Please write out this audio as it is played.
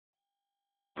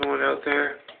going out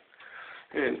there.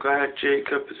 And glad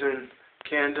Jacob is in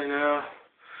Canada now.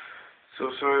 So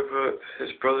sorry about his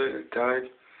brother that died.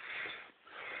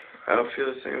 I don't feel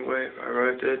the same way. I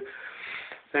really did.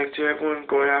 Thanks to everyone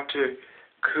going after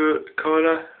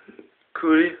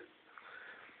kony.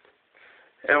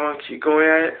 Everyone keep going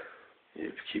at it.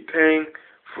 You keep paying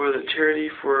for the charity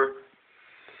for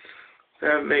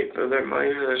them make their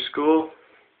money for their school.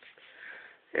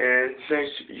 And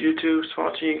thanks to YouTube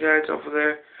sponsoring you guys over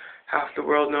there. Half the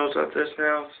world knows about this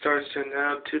now. It starts in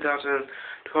now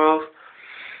 2012.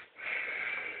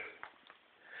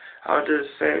 I'll do the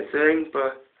same thing,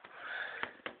 but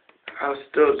I'll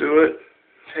still do it.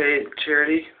 Pay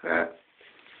charity that.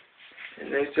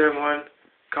 And thanks to everyone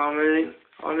commenting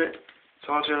on it.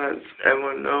 So I want to let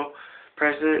everyone know.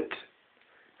 President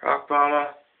Barack Obama,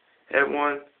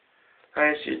 everyone,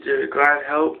 thanks, you did a glad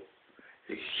help.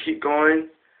 You keep going,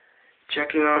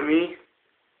 checking on me.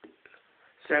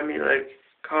 Send me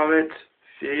comments,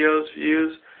 videos,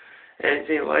 views,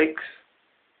 anything likes.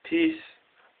 Peace.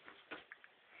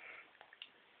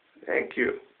 Thank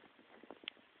you.